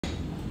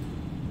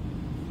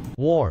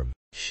warm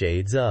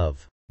shades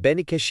of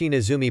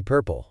Benikeshinezumi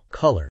Purple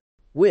color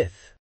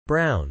with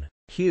brown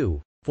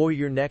hue for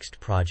your next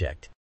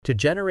project. To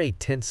generate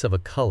tints of a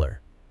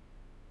color,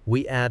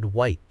 we add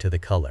white to the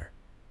color,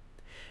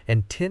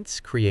 and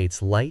tints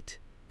creates light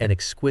and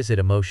exquisite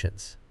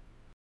emotions.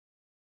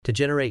 To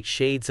generate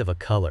shades of a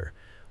color,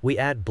 we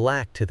add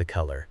black to the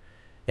color,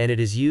 and it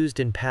is used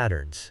in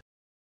patterns.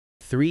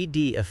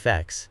 3D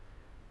effects,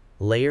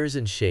 layers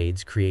and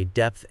shades create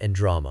depth and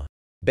drama.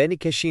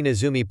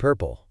 Benikeshinezumi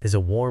Purple Is a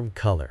warm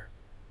color,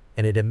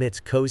 and it emits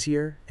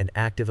cozier and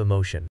active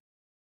emotion.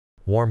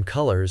 Warm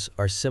colors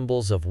are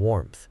symbols of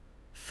warmth,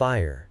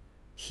 fire,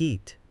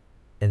 heat,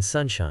 and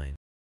sunshine.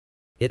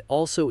 It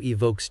also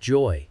evokes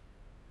joy,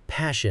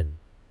 passion,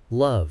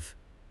 love,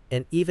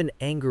 and even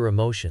anger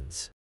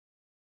emotions.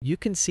 You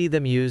can see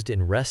them used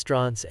in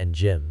restaurants and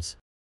gyms,